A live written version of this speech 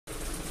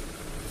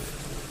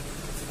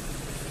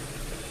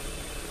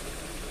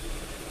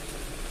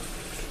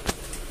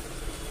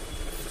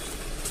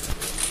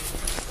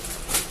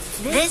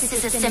This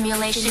is a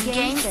simulation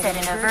game set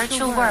in a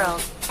virtual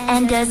world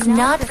and does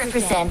not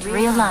represent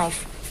real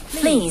life.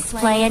 Please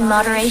play in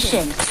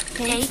moderation,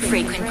 take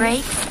frequent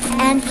breaks,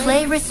 and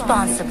play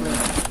responsibly.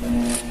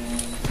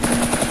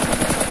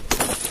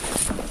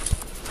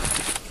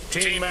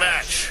 Team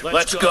match,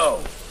 let's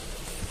go.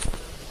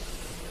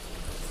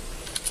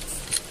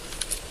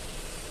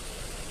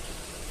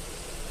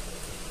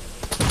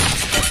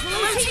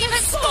 Blue team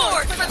has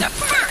scored for the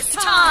first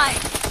time!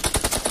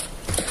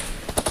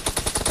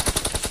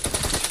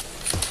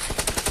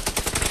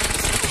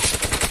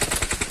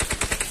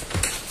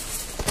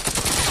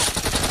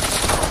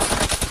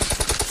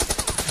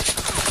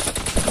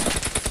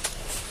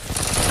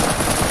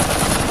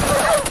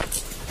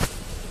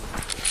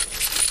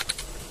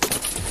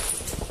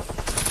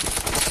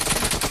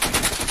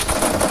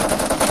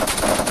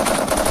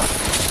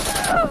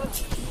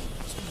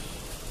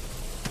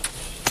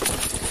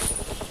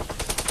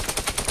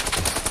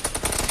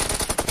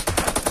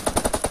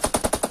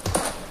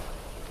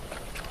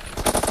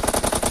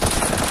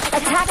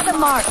 Attack the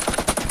mark.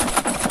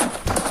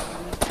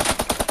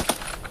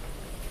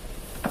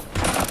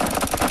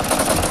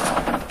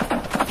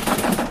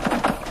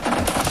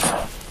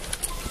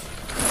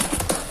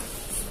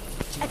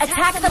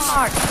 Attack the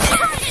mark.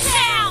 Turn it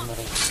down!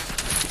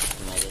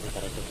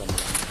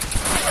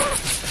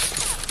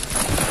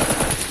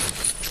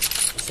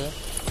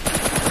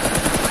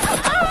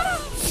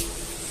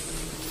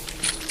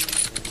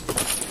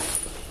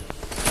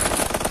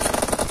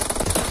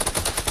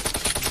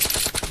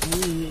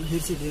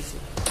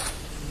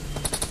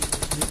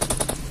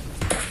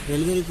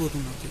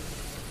 వెళ్ళిపోతున్నా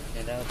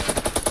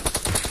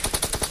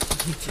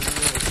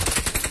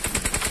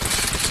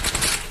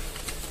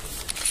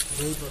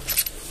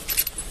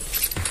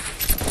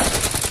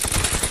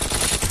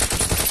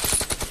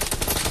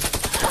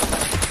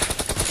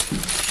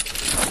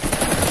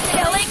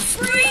Killing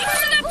spree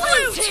for the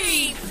blue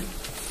team!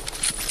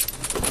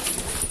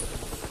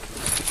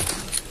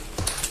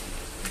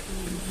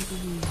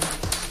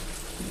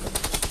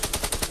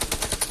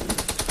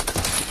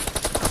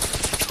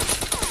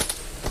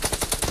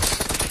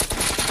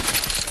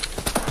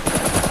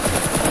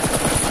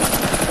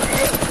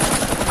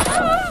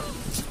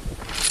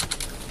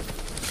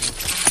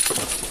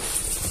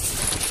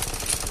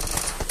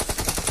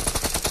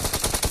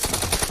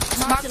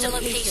 Mark the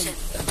location.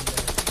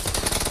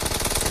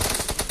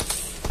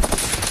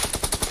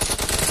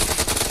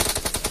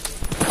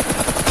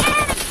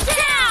 Enemy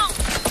down!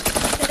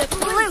 The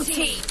blue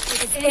team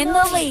is in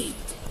the lead.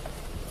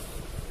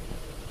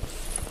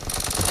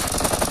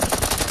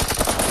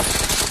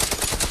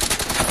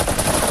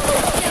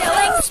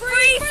 Killing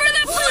spree for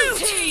the blue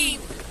team!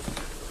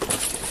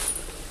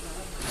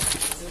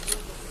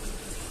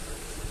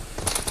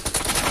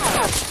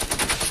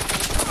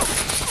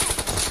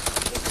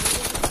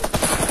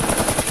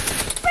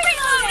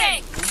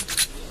 Reloading!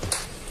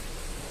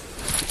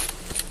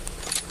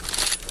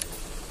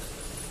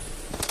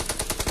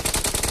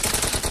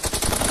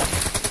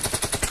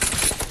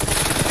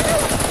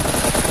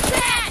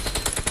 Dead!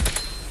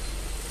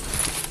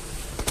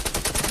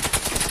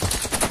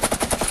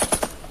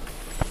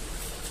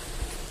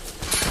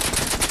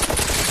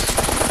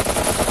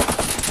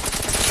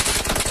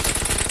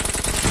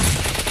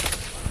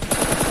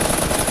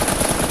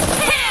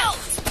 Killed!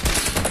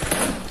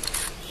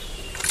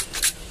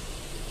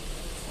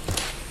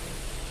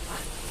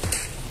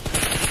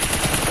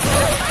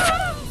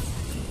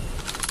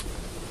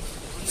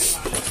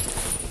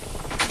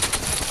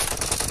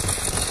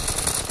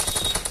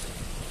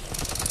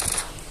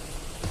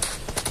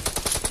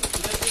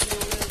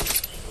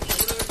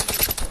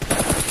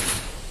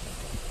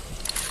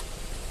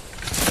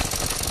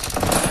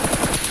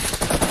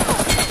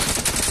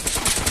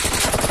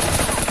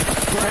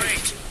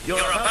 Great, you're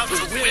about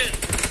to win.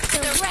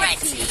 The red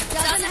team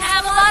doesn't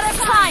have a lot of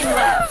time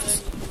left.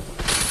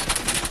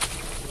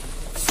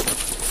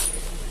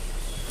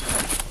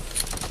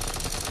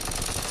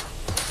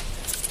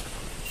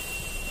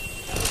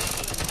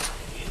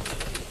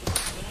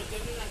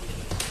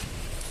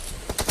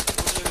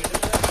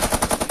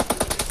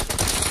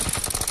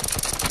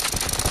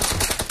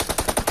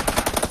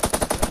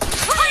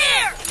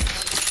 Clear!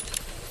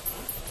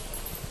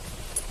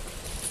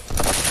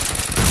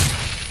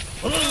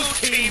 Blue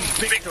team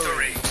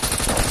victory.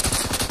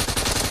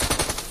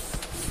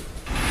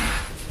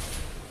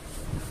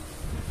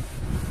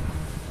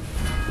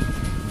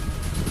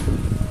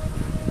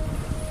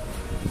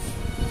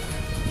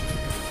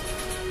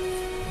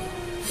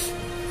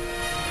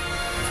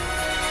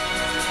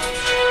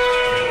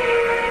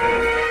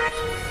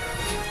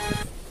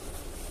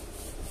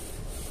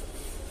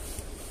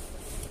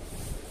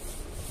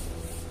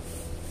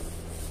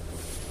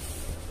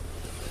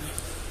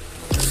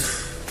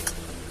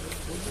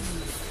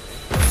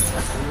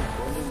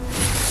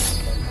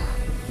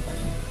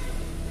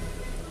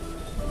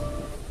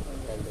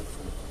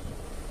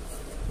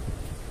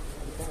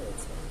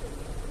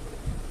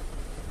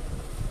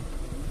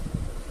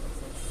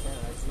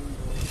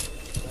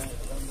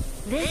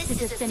 This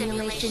is a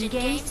simulation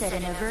game set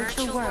in a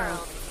virtual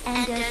world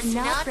and does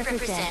not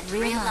represent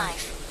real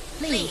life.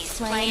 Please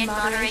play in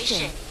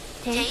moderation,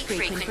 take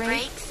frequent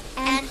breaks,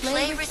 and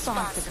play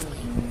responsibly.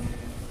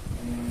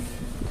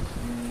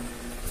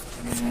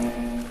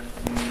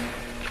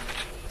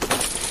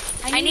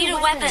 I need a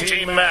weapon.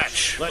 Team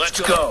match. Let's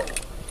go.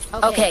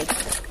 Okay.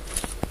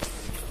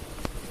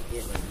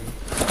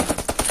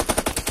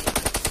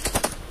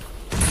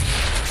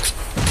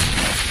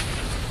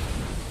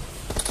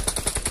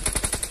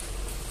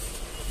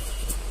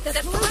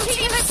 The blue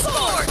team has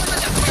scored for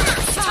the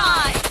first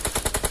time!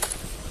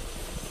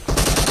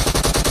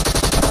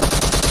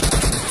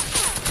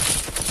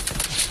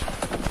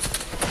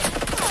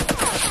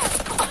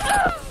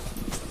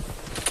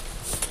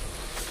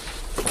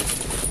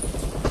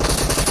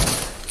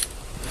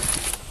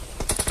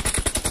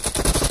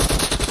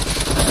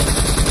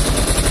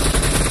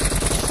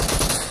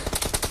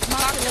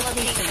 Mark the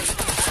location.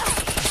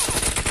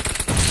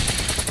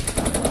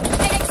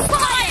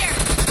 Expired!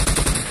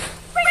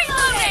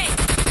 Reloading!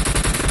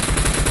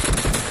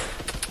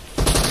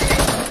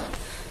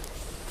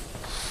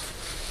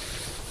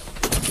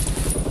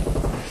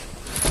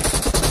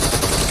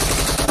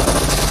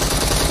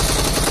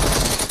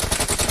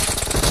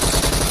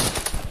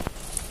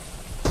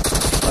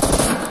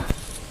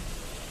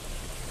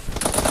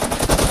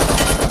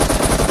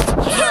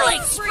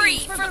 Killing spree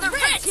for the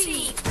red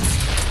team!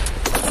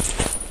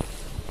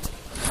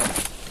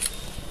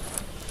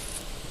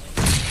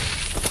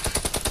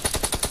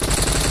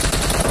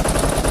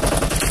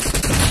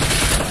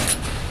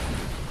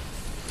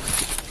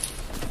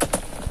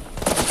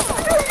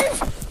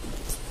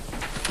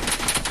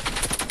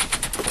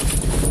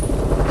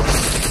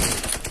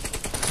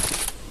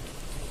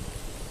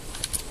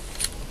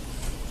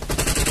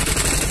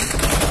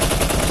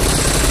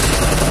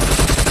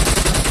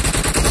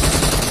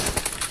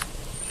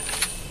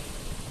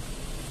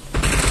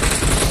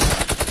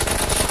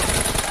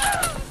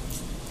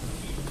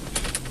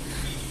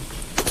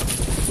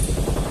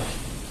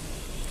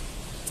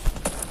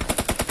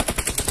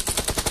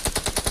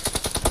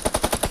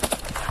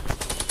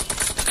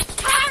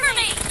 Cover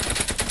me!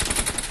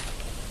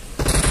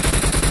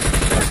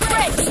 The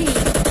red team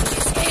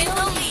is in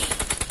the lead.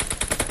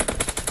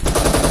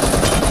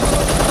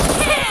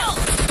 Kill!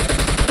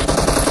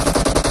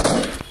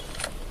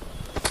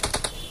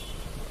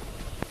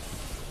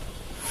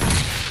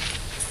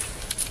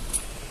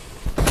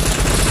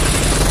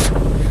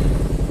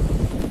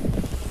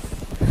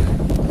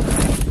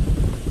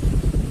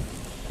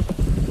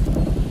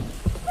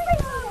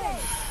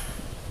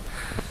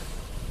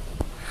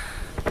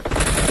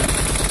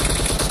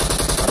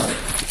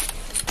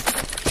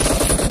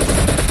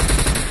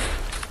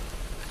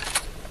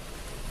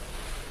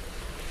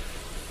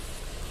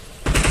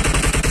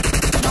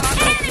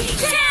 Enemy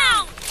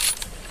down!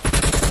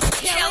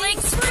 Killing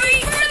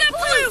spree for the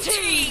blue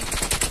team!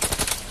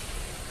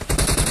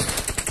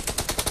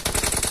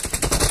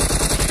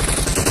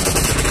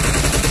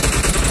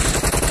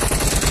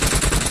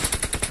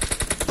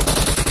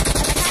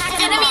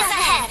 Enemies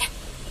ahead!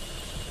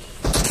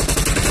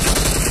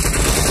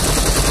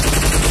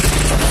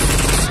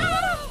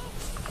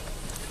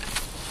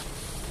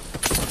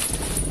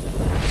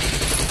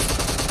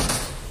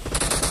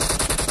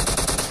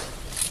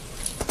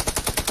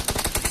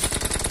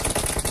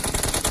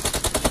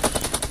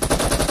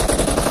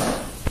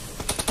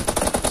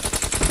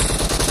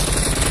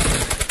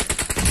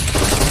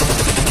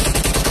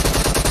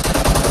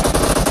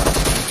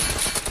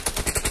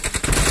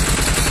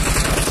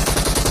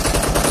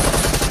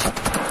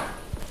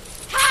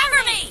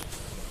 Cover me!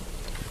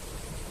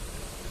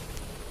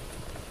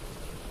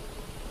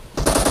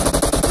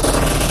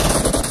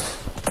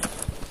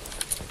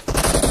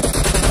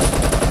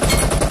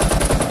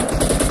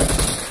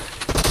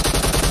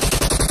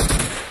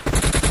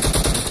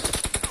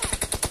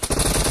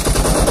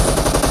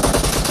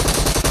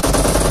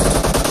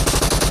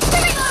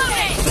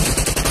 Reloading!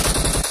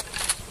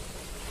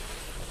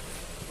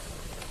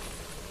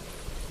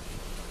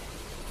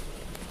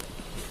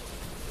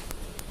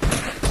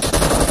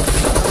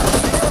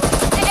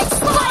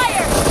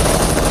 Expired!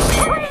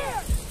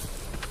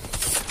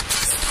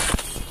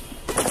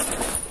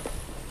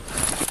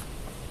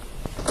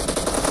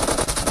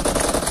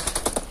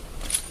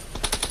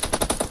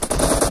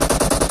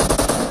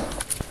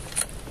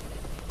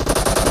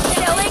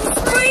 Killing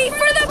spree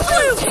for the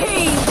blue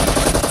team!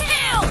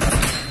 Kill!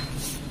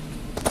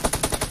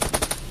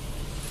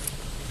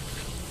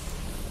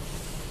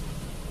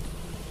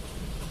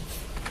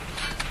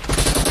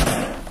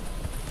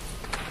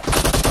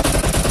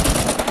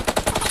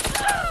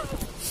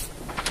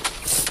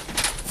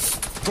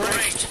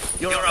 Great.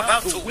 You're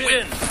about to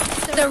win.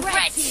 The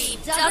red team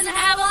doesn't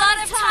have a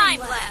lot of time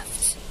left.